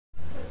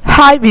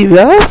Hi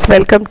viewers,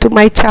 welcome to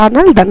my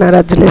channel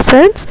Dhanaraj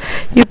Lessons.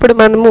 ఇప్పుడు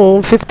మనము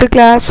 5th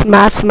class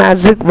Maths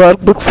Magic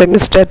Workbook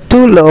semester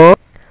 2 లో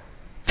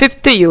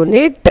 5th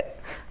unit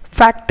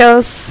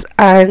factors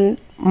and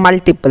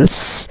multiples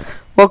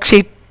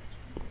worksheet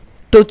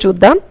 2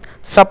 చూద్దాం.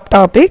 Sub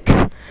topic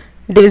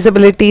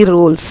divisibility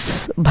rules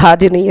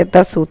భాజనీయత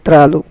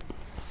సూత్రాలు.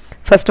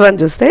 First one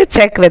చూస్తే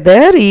check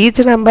whether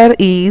each number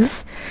is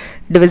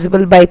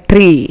divisible by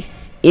 3.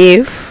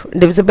 If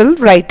divisible,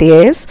 write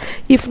yes.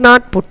 If not,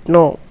 put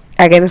no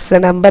against the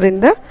number in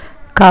the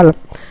column.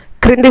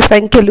 క్రింది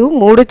సంఖ్యలు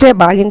 3చే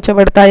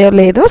భాగించబడతాయో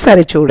లేదో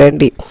సరి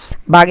చూడండి.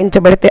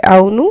 భాగించబడితే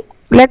అవును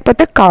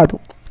లేకపోతే కాదు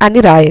అని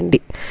రాయండి.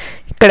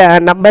 ఇక్కడ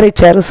నంబర్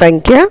ఇచ్చారు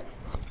సంఖ్య.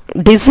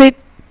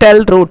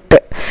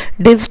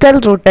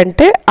 డిజిటల్ రూట్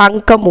అంటే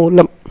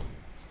అంకమూలం.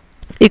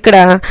 ఇక్కడ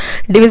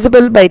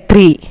divisible by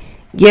 3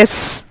 yes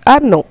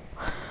are no.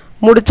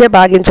 3చే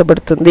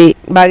భాగించబడుతుంది.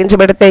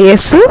 భాగించబడితే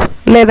ఎస్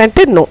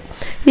లేదంటే నో.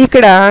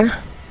 ఇక్కడ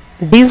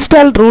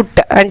డిజిటల్ రూట్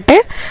అంటే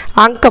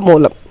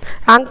అంకమూలం.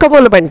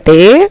 అంకమూలం అంటే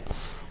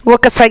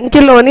ఒక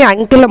సంఖ్యలోని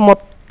అంకెల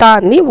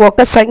మొత్తాన్ని ఒక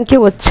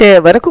సంఖ్య వచ్చే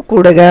వరకు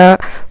కూడగా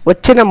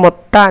వచ్చిన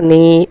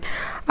మొత్తాన్ని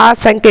ఆ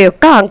సంఖ్య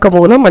యొక్క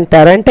అంకమూలం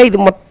అంటారు. అంటే ఇది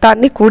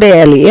మొత్తాన్ని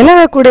కూడేయాలి. ఎలా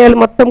కూడేయాలి?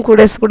 మొత్తం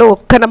కూడేసి కూడా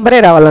ఒక్క నెంబరే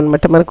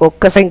రావాలన్నమాట. మనకు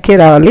ఒక్క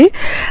సంఖ్య రావాలి.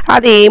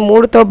 అది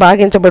 3తో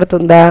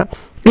భాగించబడుతుందా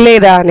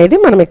లేదా అనేది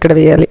మనం ఇక్కడ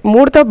వేయాలి.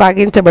 3తో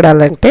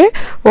భాగించబడాలంటే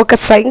ఒక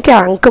సంఖ్య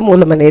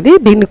అంకమూలం అనేది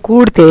దీన్ని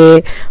కూడితే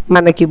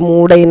మనకి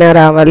 3 అయినా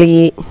రావాలి,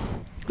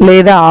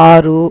 లేదా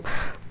 6,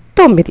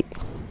 9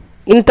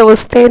 ఇంత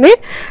వస్తేనే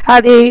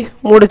అది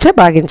 3చే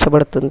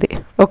భాగించబడుతుంది.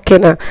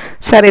 ఓకేనా?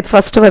 సరే,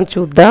 ఫస్ట్ వన్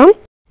చూద్దాం.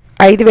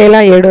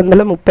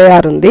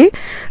 5736 ఉంది.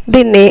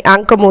 దీన్ని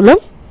అంకమూలం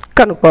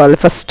కనుక్కోవాలి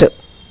ఫస్ట్.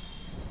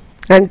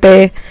 అంటే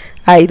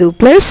 5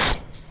 +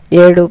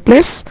 7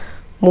 +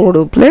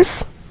 3 +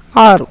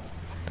 6.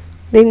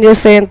 దీన్ని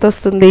చేస్తే ఎంత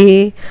వస్తుంది?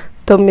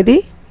 9,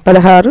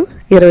 16,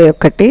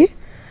 21.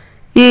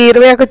 ఈ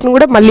 21ని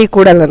కూడా మళ్ళీ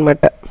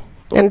కూడాలన్నమాట.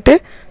 అంటే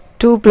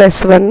 2 +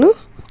 1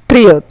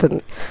 3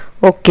 అవుతుంది.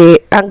 ఓకే,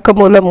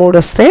 అంకమూలం 3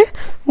 వస్తే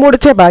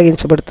 3చే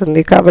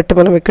భాగించబడుతుంది కాబట్టి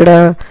మనం ఇక్కడ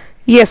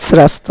ఎస్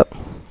రాస్తాం.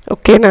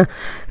 ఓకేనా?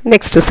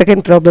 నెక్స్ట్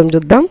సెకండ్ ప్రాబ్లం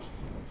చూద్దాం.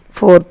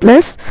 4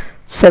 +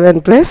 7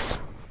 +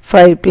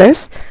 5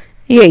 +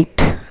 8.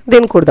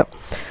 దీన్ని కూడదాం.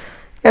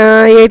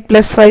 8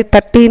 + 5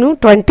 13,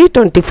 20,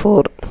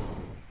 24.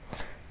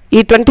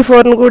 ఈ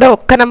 24ని కూడా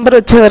ఒక్క నెంబర్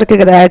వచ్చే వరకు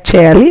కదా యాడ్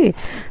చేయాలి.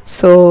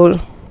 సో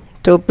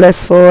 2 +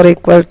 4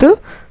 =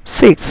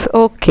 6.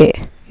 ఓకే,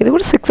 ఇది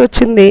కూడా 6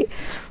 వచ్చింది.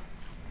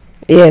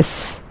 ఎస్.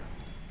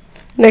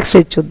 నెక్స్ట్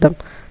ఇది చూద్దాం.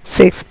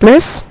 6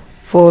 +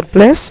 4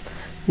 +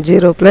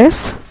 0 +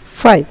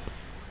 5.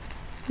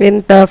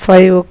 ఎంత?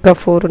 5 +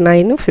 4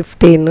 9,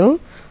 15.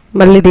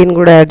 మళ్ళీ దీన్ని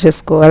కూడా యాడ్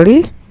చేసుకోవాలి.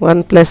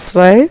 1 +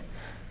 5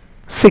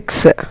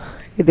 6.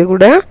 ఇది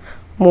కూడా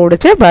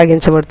 3చే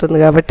భాగించబడుతుంది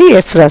కాబట్టి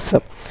ఎస్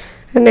రాస్తాం.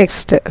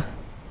 నెక్స్ట్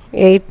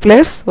 8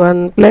 + 1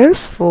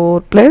 +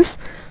 4 +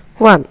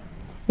 1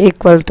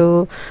 =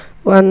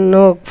 1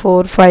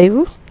 4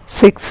 5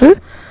 6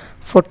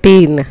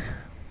 14.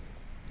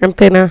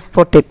 అంతేనా?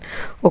 14.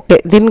 ఓకే,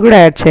 దీన్ని కూడా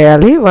యాడ్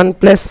చేయాలి. 1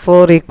 +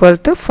 4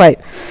 = 5.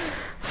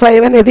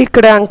 5 అనేది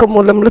ఇక్కడ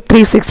అంకమూలంలో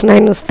 3 6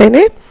 9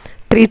 వస్తేనే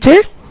 3చే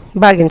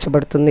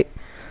భాగించబడుతుంది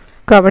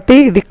కాబట్టి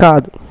ఇది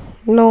కాదు.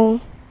 No.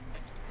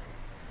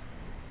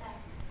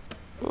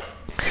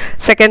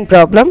 Second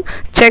problem,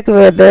 check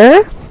whether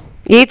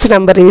each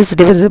number is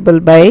divisible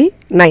by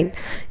 9.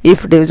 If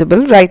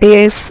divisible, write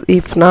yes.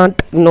 If not,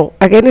 no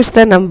against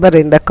the number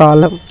in the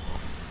column.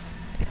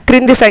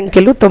 క్రింది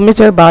సంఖ్యలు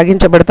 9చే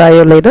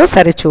భాగించబడతాయో లేదో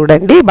సరి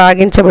చూడండి.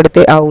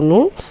 భాగించబడితే అవును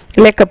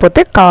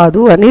లేకపోతే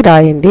కాదు అని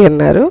రాయండి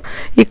అన్నారు.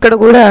 ఇక్కడ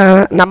కూడా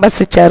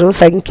నంబర్స్ ఇచ్చారు.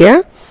 సంఖ్య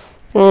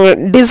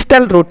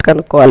డిజిటల్ రూట్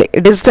కనుక్కోవాలి.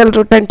 డిజిటల్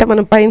రూట్ అంటే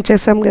మనం పైన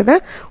చేసాం కదా,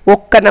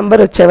 ఒక్క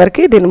నెంబర్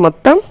వచ్చేవరకు దీన్ని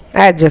మొత్తం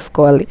యాడ్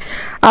చేసుకోవాలి.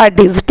 ఆ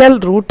డిజిటల్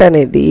రూట్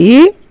అనేది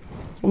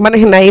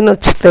మనకి 9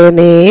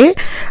 వచ్చితేనే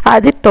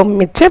అది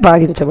 9చే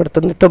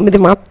భాగించబడుతుంది.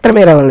 9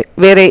 మాత్రమే రావాలి.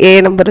 వేరే ఏ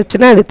నెంబర్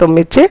వచ్చినా అది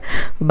 9చే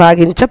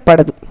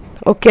భాగించబడదు.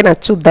 ఓకేనా?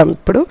 చూద్దాం.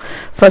 ఇప్పుడు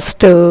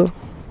ఫస్ట్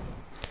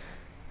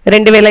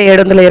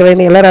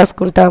 2720ని ఎలా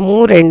రాసుకుంటాము?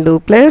 2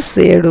 +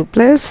 7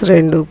 +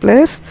 2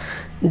 +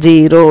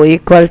 0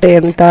 =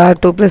 ఎంత?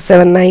 2 +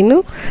 7 9,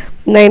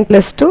 9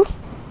 + 2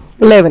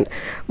 11.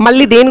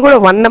 మళ్ళీ దీన్ని కూడా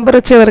 1 నెంబర్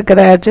వచ్చే వరకు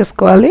కదా యాడ్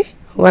చేసుకోవాలి.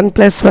 1 +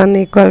 1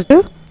 =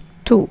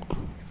 2.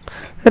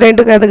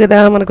 2 కాదు కదా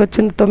మనకు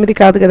వచ్చింది, 9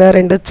 కాదు కదా,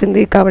 2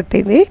 వచ్చింది కాబట్టి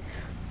ఇది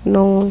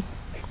నో.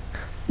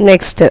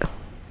 నెక్స్ట్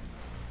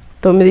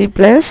 9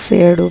 +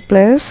 7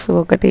 +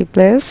 1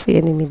 +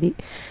 8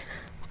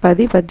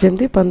 10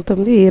 18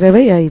 19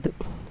 25.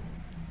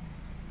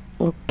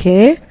 ఓకే,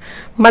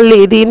 మళ్ళీ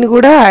దీన్ని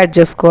కూడా యాడ్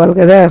చేసుకోవాలి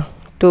కదా.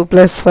 2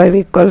 +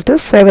 5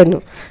 = 7.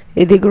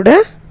 ఇది కూడా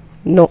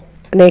నో.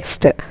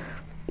 నెక్స్ట్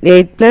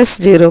 8 +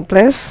 0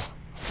 +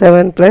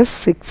 7 +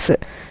 6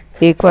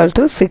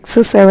 =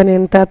 6 7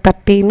 ఎంత?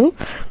 13.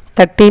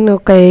 13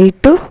 ఒక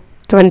 8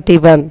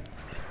 21.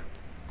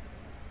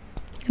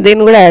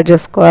 దీన్ని కూడా యాడ్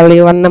చేసుకోవాలి.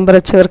 1 నెంబర్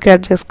వచ్చే వరకు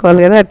యాడ్ చేసుకోవాలి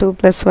కదా. 2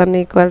 + 1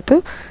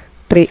 =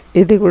 3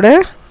 ఇది కూడా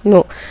నో.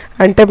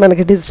 అంటే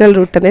మనకి డిజిటల్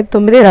రూట్ అనేది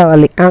 9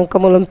 రావాలి.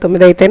 అంకమూలం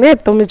 9 అయితేనే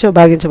 9చే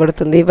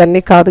భాగించబడుతుంది.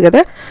 ఇవన్నీ కాదు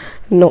కదా,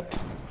 no.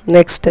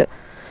 Next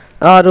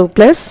 6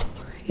 plus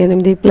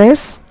 8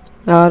 plus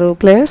 6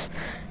 plus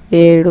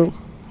 7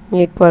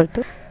 equal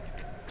to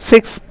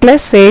 6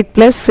 plus 8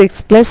 plus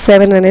 6 plus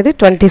 7 అనేది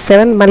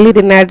 27. మళ్ళీ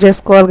దీన్ని యాడ్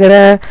చేసుకోవాలి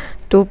కదా,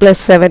 2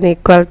 ప్లస్ 7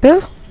 ఈక్వల్ టు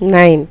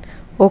 9.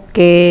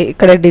 ఓకే,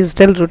 ఇక్కడ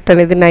డిజిటల్ రూట్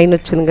అనేది 9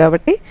 వచ్చింది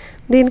కాబట్టి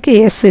దీనికి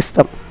ఎస్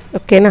ఇస్తాం.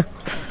 ఓకేనా.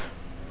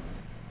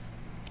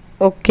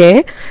 ఓకే,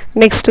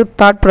 నెక్స్ట్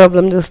థర్డ్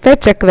ప్రాబ్లం చూస్తే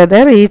check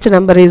whether each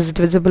number is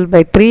divisible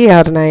by 3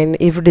 or 9.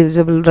 If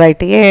divisible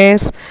right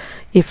yes,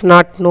 if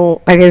not no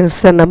against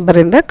the number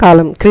in the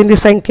కాలం. క్రింది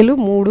సంఖ్యలు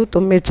 3,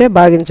 9చే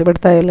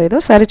భాగించబడతాయో లేదో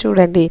సరి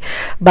చూడండి.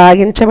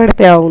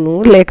 భాగించబడితే అవును,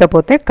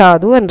 లేకపోతే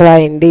కాదు అని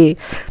రాయండి.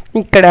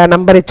 ఇక్కడ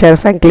నంబర్ ఇచ్చారు,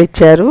 సంఖ్యలు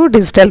ఇచ్చారు,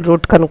 డిజిటల్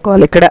రూట్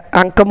కనుక్కోవాలి. ఇక్కడ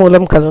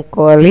అంకమూలం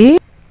కనుక్కోవాలి.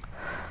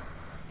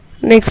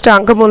 నెక్స్ట్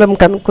అంకమూలం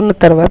కనుక్కున్న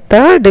తర్వాత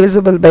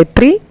డివిజిబుల్ బై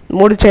 3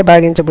 3చే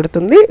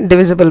భాగించబడుతుంది,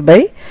 డివిజిబుల్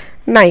బై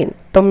 9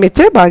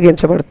 9చే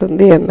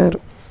భాగించబడుతుంది అన్నారు.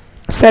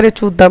 సరే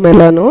చూద్దాం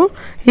ఎలానో.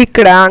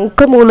 ఇక్కడ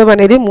అంకమూలం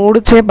అనేది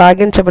 3చే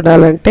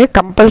భాగించబడాలంటే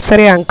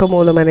కంపల్సరీ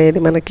అంకమూలం అనేది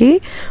మనకి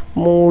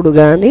 3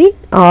 కానీ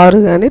 6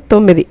 కానీ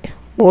 9,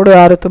 3,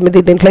 6,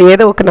 9 దీంట్లో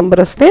ఏదో ఒక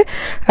నెంబర్ వస్తే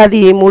అది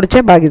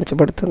 3చే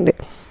భాగించబడుతుంది.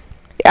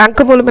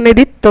 అంకమూలం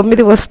అనేది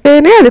 9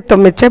 వస్తేనే అది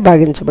 9చే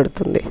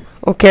భాగించబడుతుంది.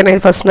 ఓకేనా.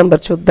 ఇది ఫస్ట్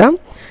నెంబర్ చూద్దాం.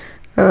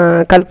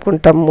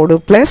 కలుపుకుంటాం. 3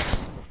 ప్లస్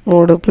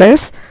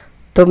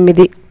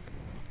 9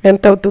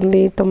 ఎంత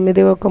అవుతుంది?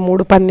 9 ఒక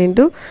 3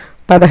 12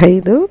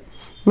 15.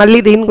 మళ్ళీ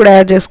దీన్ని కూడా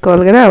యాడ్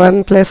చేసుకోవాలి కదా. 1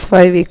 +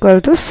 5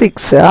 = 6.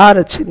 6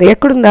 వచ్చింది.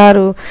 ఎక్కడుంది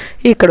 6?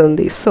 ఇక్కడ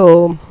ఉంది. సో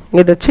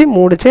ఇది వచ్చి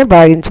 3చే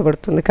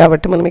భాగించబడుతుంది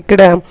కాబట్టి మనం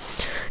ఇక్కడ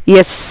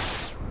ఎస్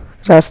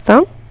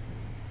రాస్తాం,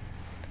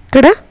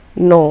 ఇక్కడ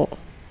నో.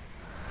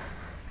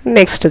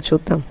 నెక్స్ట్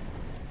చూద్దాం.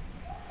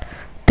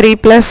 3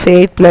 +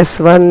 8 +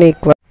 1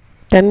 =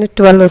 10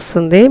 12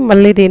 వస్తుంది.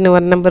 మళ్ళీ దీన్ని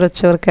 1 నెంబర్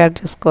వచ్చే వరకు యాడ్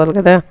చేసుకోవాలి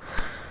కదా.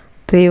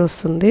 3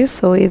 వస్తుంది.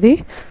 సో ఇది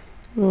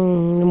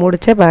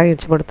 3చే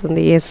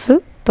భాగించబడుతుంది. ఎస్.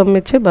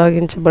 9చే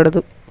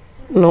భాగించబడదు,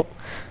 నో.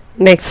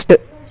 నెక్స్ట్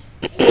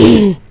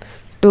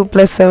 2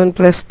 + 7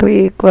 +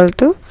 3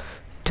 =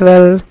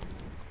 12.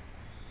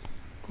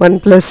 1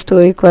 + 2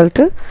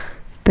 =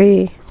 3.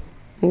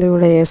 ఇది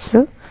కూడా ఎస్,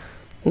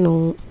 నో.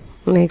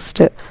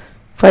 నెక్స్ట్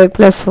 5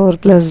 + 4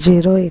 +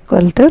 0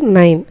 =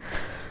 9.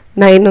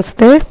 9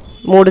 వస్తే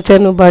 3చే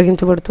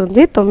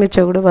భాగించబడుతుంది,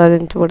 9చే కూడా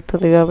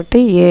భాగించబడుతుంది కాబట్టి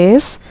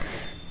ఎస్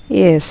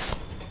ఎస్.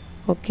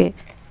 ఓకే.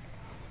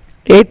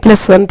 8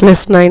 + 1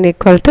 + 9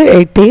 =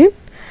 18.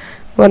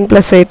 1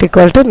 + 8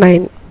 =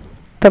 9.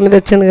 9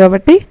 వచ్చింది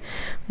కాబట్టి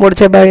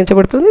 3చే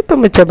భాగించబడుతుంది,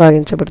 9చే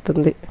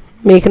భాగించబడుతుంది.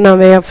 మీకు నా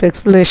వే ఆఫ్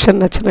ఎక్స్ప్లెనేషన్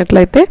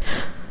నచ్చినట్లయితే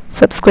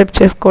సబ్స్క్రైబ్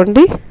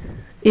చేసుకోండి,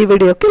 ఈ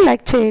వీడియోకి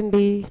లైక్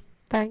చేయండి.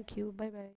 Thank you. Bye bye.